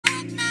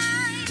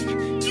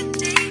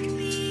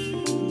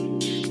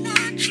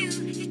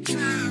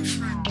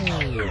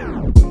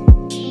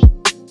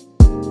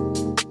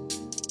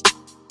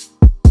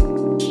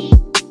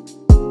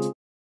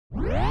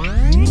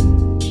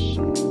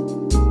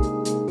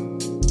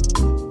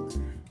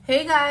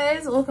Hey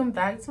guys, welcome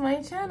back to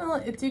my channel.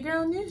 It's your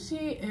girl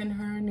Nushi in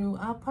her new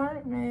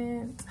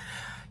apartment.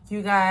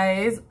 You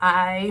guys,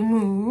 I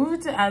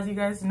moved, as you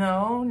guys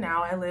know.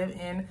 Now I live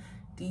in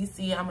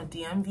DC. I'm a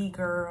DMV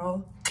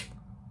girl.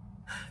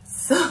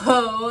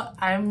 So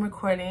I'm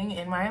recording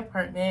in my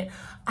apartment.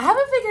 I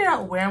haven't figured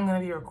out where I'm gonna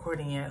be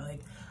recording yet.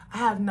 Like, I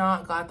have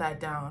not got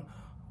that down,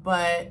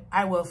 but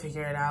I will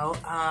figure it out.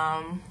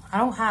 I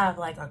don't have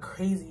like a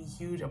crazy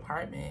huge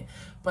apartment,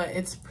 but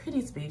it's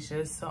pretty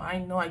spacious, so I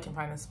know I can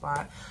find a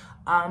spot.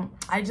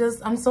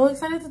 I'm so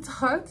excited to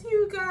talk to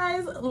you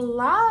guys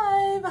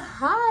live.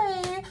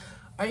 Hi,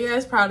 are you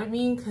guys proud of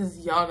me? Because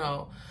y'all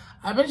know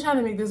I've been trying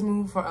to make this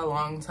move for a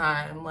long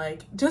time,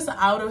 like just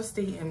out of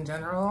state in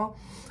general.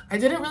 I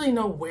didn't really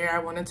know where I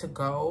wanted to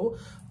go,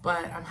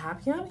 but I'm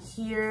happy I'm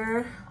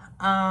here.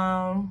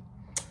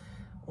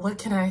 What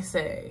can I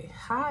say?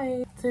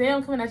 Hi. Today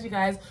I'm coming at you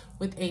guys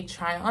with a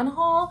try-on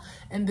haul,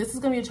 and this is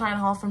gonna be a try-on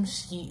haul from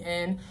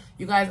Shein.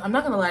 You guys, I'm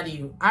not gonna lie to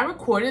you. I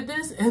recorded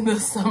this in the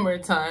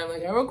summertime.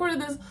 Like, I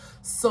recorded this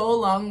so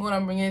long ago, and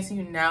I'm bringing it to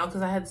you now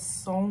because I had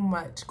so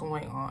much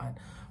going on.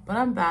 But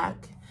I'm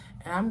back,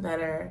 and I'm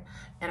better,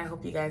 and I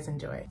hope you guys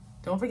enjoy.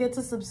 Don't forget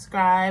to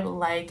subscribe,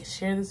 like,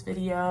 share this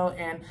video,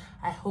 and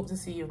I hope to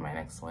see you in my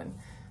next one.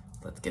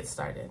 Let's get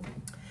started.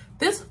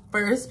 This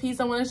first piece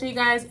I want to show you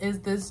guys is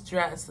this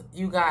dress.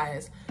 You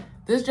guys,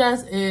 this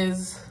dress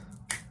is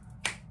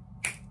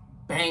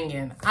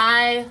banging.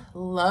 I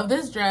love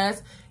this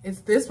dress. It's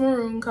this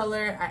maroon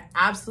color. I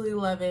absolutely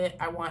love it.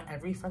 I want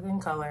every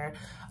fucking color.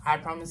 I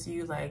promise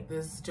you, like,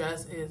 this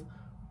dress is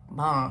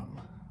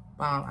bomb.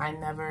 Bomb.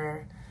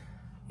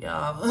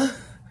 Y'all.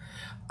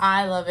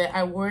 I love it.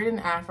 I wore it in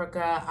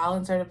Africa. I'll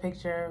insert a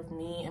picture of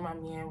me and my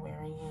man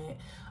wearing it.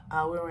 We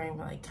were wearing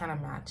like kind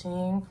of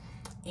matching,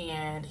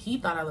 and he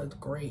thought I looked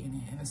great in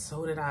it, and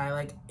so did I.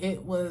 Like,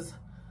 it was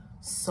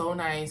so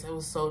nice. It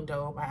was so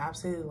dope. I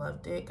absolutely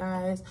loved it,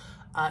 guys.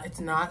 It's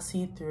not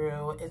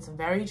see-through. It's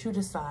very true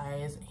to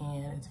size,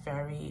 and it's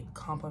very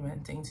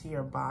complimenting to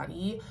your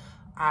body.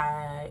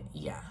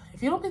 Yeah,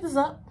 if you don't pick this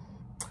up,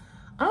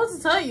 I don't know what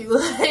to tell you.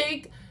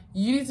 Like,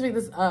 you need to pick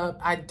this up.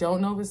 I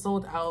don't know if it's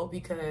sold out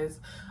because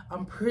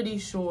I'm pretty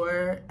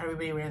sure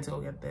everybody ran to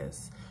go get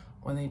this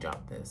when they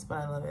dropped this, but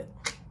I love it.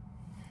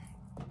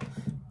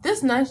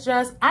 This next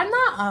dress, I'm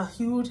not a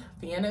huge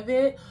fan of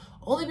it,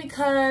 only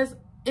because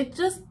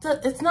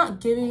it's not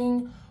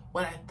giving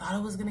what I thought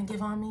it was gonna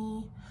give on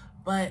me.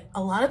 But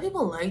a lot of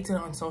people liked it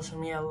on social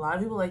media. A lot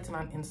of people liked it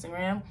on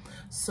Instagram,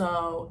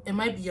 so it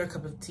might be your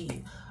cup of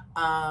tea.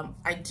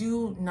 I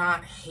do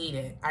not hate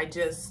it.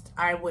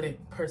 I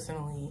wouldn't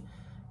personally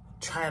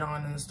try it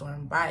on in the store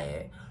and buy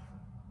it,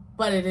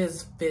 but it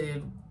is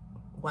fitted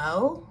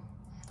well,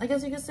 I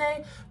guess you could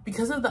say,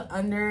 because of the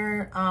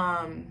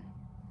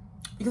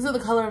because of the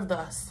color of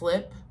the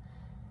slip.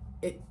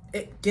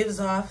 It gives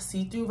off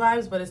see-through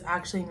vibes, but it's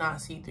actually not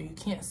see-through. You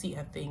can't see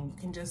a thing.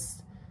 You can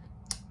just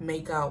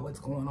make out what's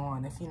going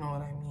on, if you know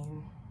what I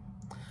mean.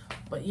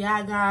 But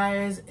yeah,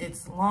 guys,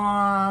 it's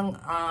long.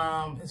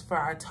 It's for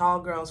our tall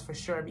girls for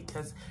sure,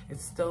 because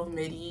it's still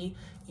midi,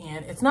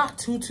 and it's not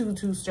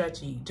too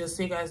stretchy. Just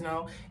so you guys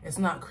know, it's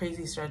not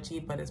crazy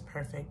stretchy, but it's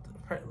perfect.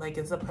 Like,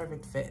 it's a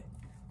perfect fit.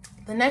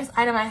 The next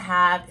item I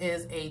have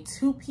is a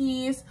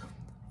two-piece.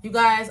 You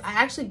guys, I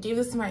actually gave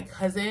this to my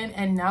cousin,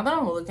 and now that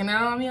I'm looking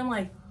at it on me, I'm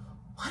like,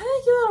 why did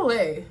I give that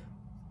away?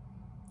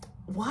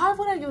 Why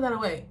would I give that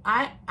away?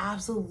 I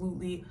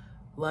absolutely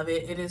love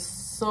it. It is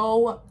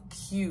so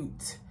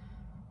cute.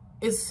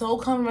 It's so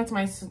complimenting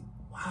my skin.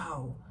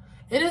 Wow.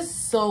 It is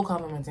so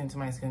complimenting to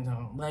my skin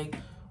tone. Like,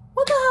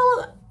 what the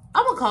hell?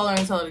 I'm gonna call her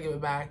and tell her to give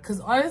it back, because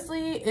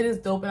honestly, it is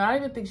dope, and I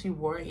don't even think she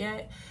wore it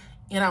yet,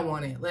 and I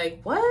want it.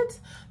 Like, what?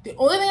 The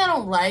only thing I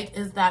don't like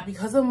is that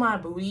because of my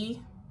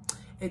booty,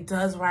 it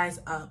does rise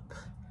up.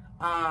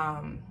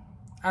 I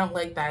don't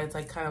like that. It's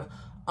like kind of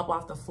up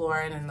off the floor,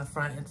 and in the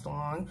front it's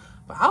long,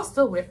 but I'll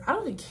still wear it. I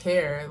don't even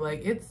care.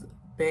 Like, it's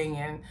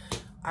banging.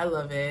 I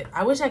love it.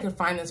 I wish I could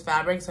find this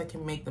fabric so I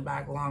can make the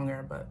back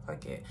longer, but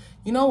fuck it.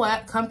 You know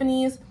what,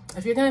 companies,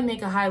 if you're gonna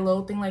make a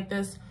high-low thing like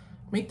this,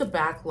 make the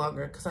back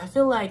longer, because I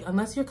feel like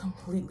unless you're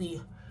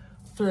completely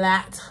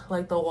flat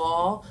like the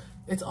wall,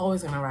 it's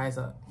always gonna rise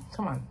up.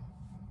 Come on.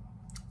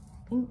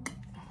 Pink.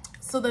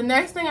 So the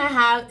next thing I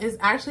have is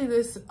actually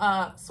this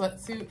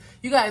sweatsuit.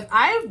 You guys,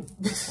 I'm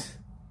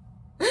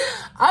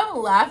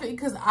laughing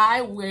because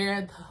I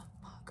wear the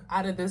fuck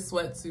out of this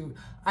sweatsuit.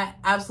 I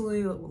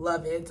absolutely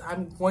love it.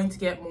 I'm going to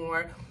get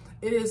more.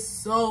 It is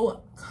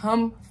so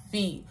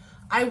comfy.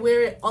 I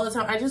wear it all the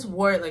time. I just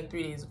wore it like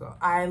 3 days ago.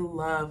 I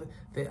love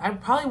it. I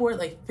probably wore it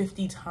like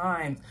 50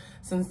 times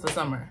since the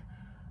summer.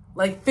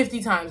 Like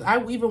 50 times.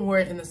 I even wore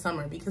it in the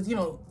summer because, you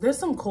know, there's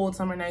some cold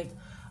summer nights.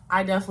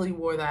 I definitely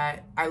wore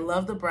that. I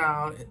love the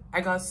brown.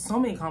 I got so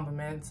many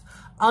compliments.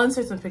 I'll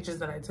insert some pictures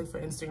that I took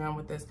for Instagram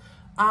with this.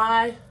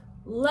 I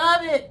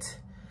love it.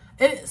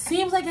 It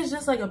seems like it's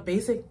just like a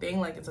basic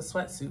thing, like it's a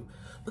sweatsuit,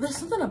 but there's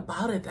something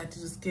about it that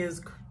just gives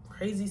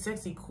crazy,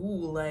 sexy,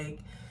 cool, like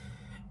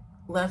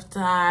left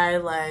eye,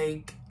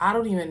 like, I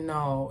don't even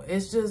know.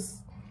 It's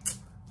just,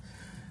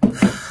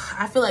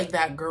 I feel like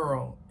that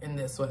girl in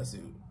this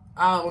sweatsuit.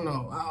 I don't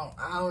know.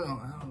 I don't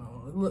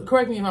know. Look,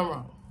 correct me if I'm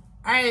wrong.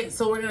 All right,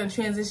 so we're gonna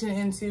transition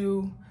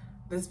into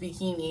this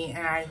bikini,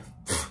 and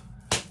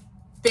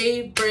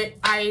favorite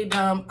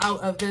item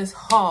out of this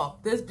haul.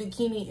 This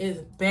bikini is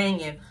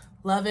banging.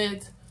 Love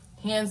it,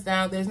 hands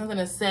down. There's nothing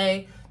to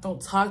say.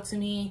 Don't talk to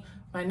me.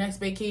 My next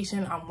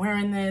vacation, I'm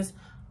wearing this.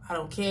 I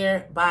don't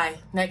care. Bye.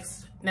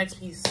 Next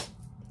piece.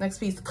 Next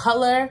piece.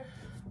 Color,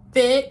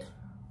 fit.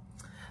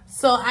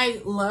 So I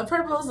love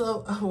purple,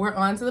 so we're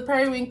on to the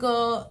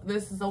periwinkle.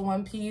 This is a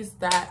one piece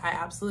that I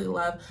absolutely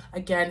love.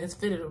 Again, it's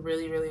fitted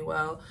really, really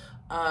well.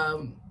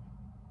 I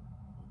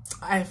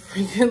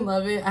freaking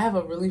love it. I have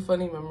a really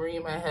funny memory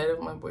in my head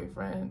of my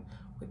boyfriend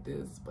with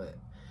this, but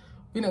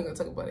we're not gonna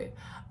talk about it.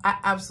 I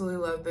absolutely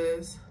love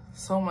this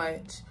so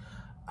much.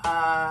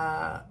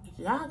 Yeah,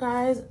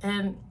 guys,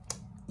 and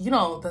you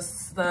know,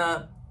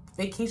 the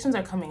vacations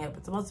are coming up.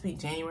 It's supposed to be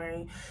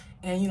January,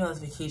 and you know, it's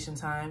vacation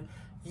time.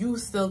 You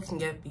still can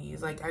get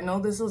these. Like, I know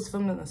this was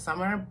filmed in the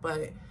summer,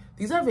 but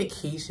these are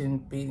vacation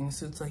bathing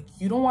suits. Like,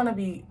 you don't want to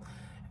be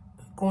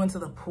going to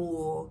the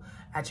pool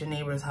at your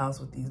neighbor's house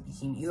with these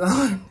bikinis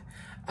on.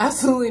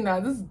 Absolutely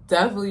not. This is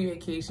definitely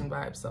vacation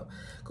vibes, so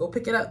go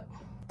pick it up.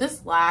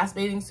 This last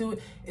bathing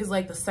suit is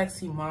like the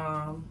sexy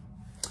mom.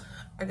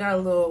 I got a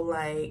little,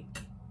 like,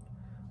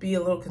 be a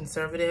little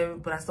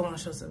conservative, but I still want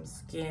to show some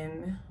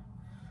skin.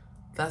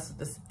 That's what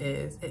this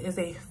is. It is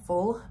a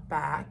full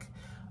back.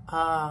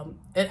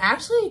 It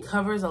actually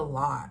covers a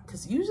lot,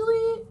 because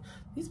usually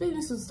these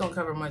bathing suits don't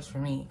cover much for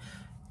me.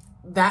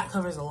 That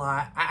covers a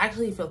lot. I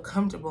actually feel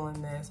comfortable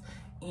in this,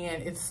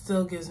 and it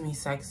still gives me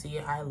sexy.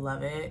 I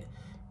love it,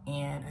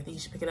 and I think you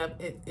should pick it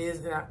up. It is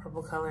in that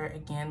purple color,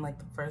 again, like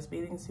the first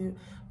bathing suit,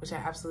 which I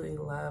absolutely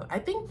love. I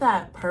think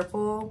that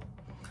purple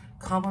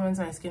complements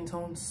my skin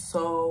tone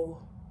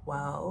so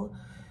well,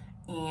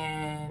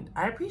 and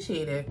I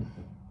appreciate it.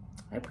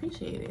 I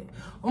appreciate it.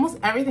 Almost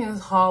everything in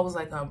this haul was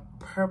like a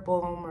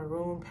purple,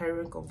 maroon,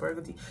 periwinkle,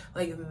 burgundy,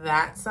 like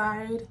that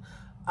side.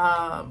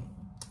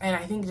 And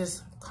I think it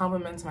just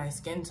complements my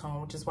skin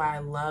tone, which is why I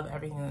love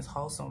everything in this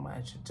haul so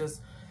much.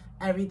 Just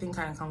everything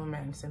kind of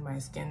complements in my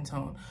skin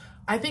tone.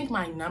 I think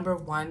my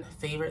 #1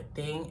 favorite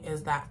thing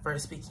is that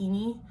first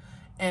bikini.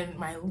 And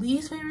my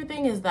least favorite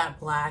thing is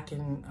that black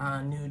and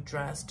nude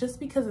dress, just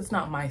because it's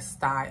not my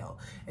style.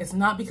 It's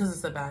not because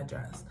it's a bad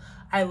dress.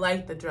 I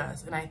like the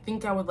dress, and I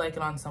think I would like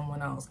it on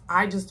someone else.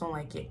 I just don't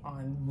like it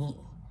on me.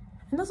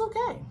 And that's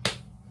okay.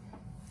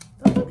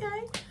 That's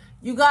okay.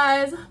 You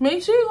guys,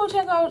 make sure you go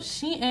check out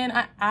Shein.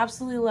 I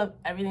absolutely love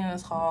everything in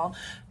this haul.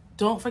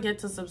 Don't forget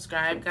to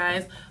subscribe,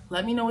 guys.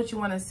 Let me know what you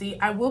want to see.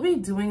 I will be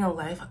doing a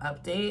life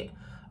update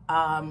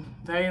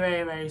very,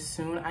 very, very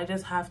soon. I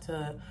just have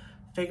to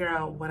figure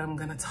out what I'm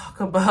gonna talk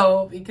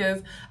about,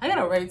 because I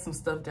gotta write some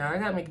stuff down. I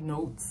gotta make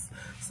notes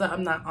so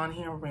I'm not on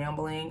here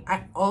rambling.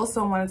 I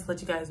also wanted to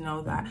let you guys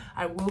know that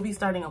I will be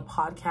starting a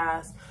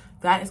podcast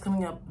that is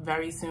coming up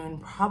very soon,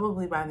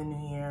 probably by the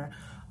new year,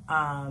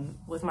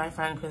 with my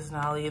friend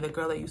Kristinali, the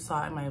girl that you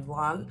saw in my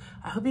vlog.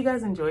 I hope you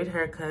guys enjoyed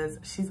her, because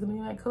she's gonna be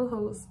my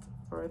co-host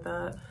for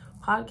the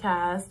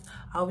podcast.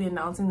 I'll be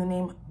announcing the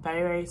name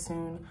very, very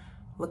soon.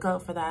 Look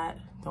out for that.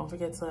 Don't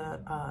forget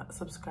to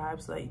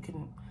subscribe so that you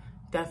can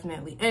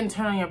definitely, and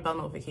turn on your bell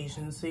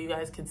notifications so you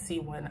guys can see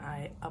when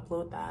I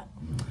upload that.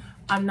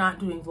 I'm not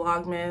doing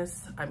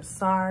Vlogmas. I'm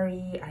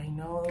sorry. I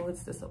know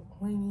it's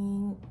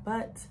disappointing,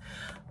 but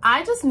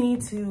I just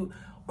need to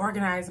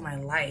organize my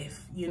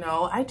life. You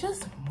know, I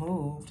just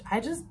moved. I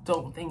just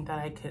don't think that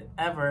I could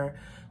ever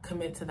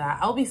commit to that.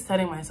 I'll be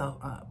setting myself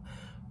up.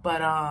 But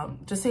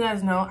just so you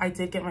guys know, I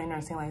did get my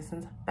nursing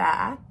license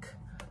back.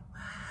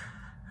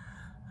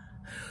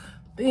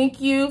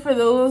 Thank you for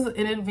those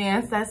in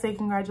advance that say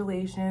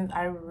congratulations.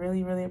 I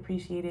really, really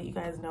appreciate it. You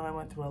guys know I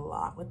went through a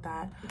lot with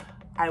that.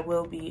 I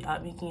will be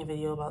making a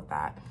video about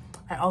that.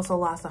 I also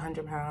lost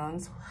 100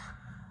 pounds.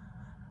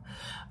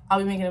 I'll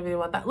be making a video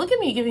about that. Look at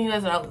me giving you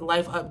guys a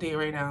life update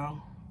right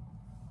now.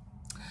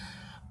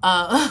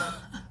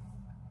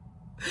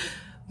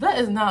 That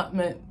is not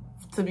meant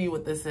to be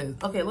what this is.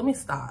 Okay, let me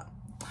stop.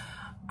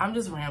 I'm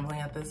just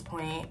rambling at this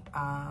point,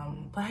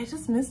 but I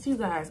just missed you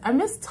guys. I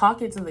miss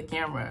talking to the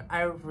camera.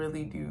 I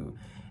really do.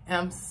 And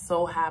I'm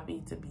so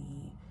happy to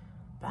be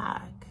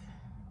back.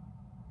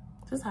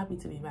 Just happy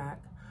to be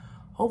back.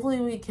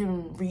 Hopefully we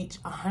can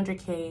reach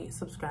 100K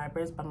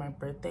subscribers by my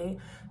birthday.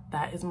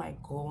 That is my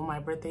goal. My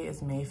birthday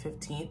is May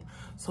 15th.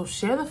 So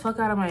share the fuck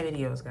out of my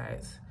videos,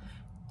 guys.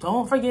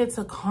 Don't forget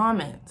to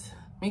comment.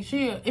 Make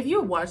sure if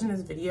you're watching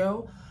this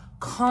video,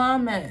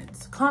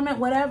 comment. Comment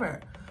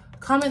whatever.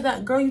 Comment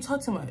that, girl, you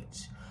talk too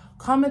much.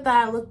 Comment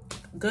that I look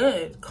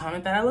good.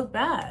 Comment that I look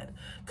bad.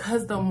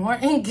 Because the more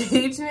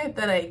engagement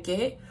that I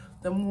get,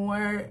 the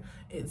more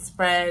it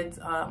spreads.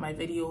 My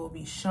video will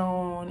be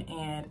shown,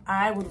 and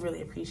I would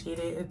really appreciate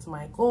it. It's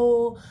my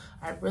goal.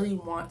 I really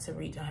want to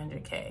reach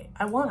 100K.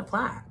 I want a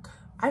plaque.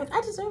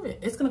 I deserve it.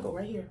 It's going to go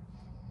right here,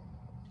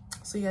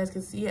 so you guys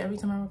can see it every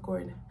time I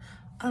record.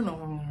 I don't know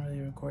if I'm going to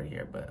really record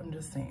here, but I'm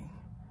just saying.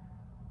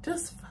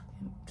 Just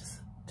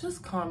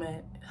just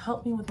comment.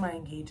 Help me with my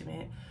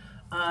engagement.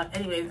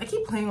 Anyways, I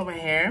keep playing with my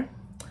hair,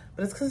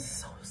 but it's because it's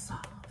so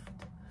soft.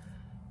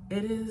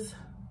 It is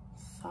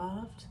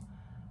soft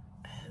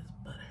as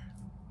butter.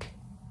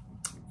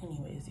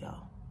 Anyways,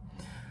 y'all.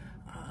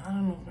 I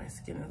don't know if my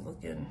skin is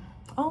looking...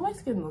 Oh, my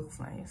skin looks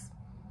nice.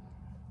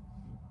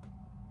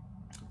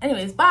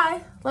 Anyways,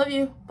 bye. Love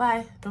you.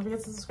 Bye. Don't forget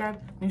to subscribe.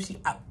 Nushi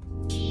out.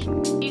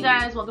 Hey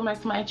guys, welcome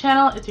back to my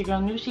channel. It's your girl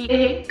Nushi.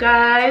 Hey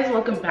guys,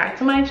 welcome back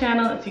to my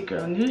channel. It's your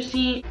girl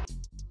Nushi.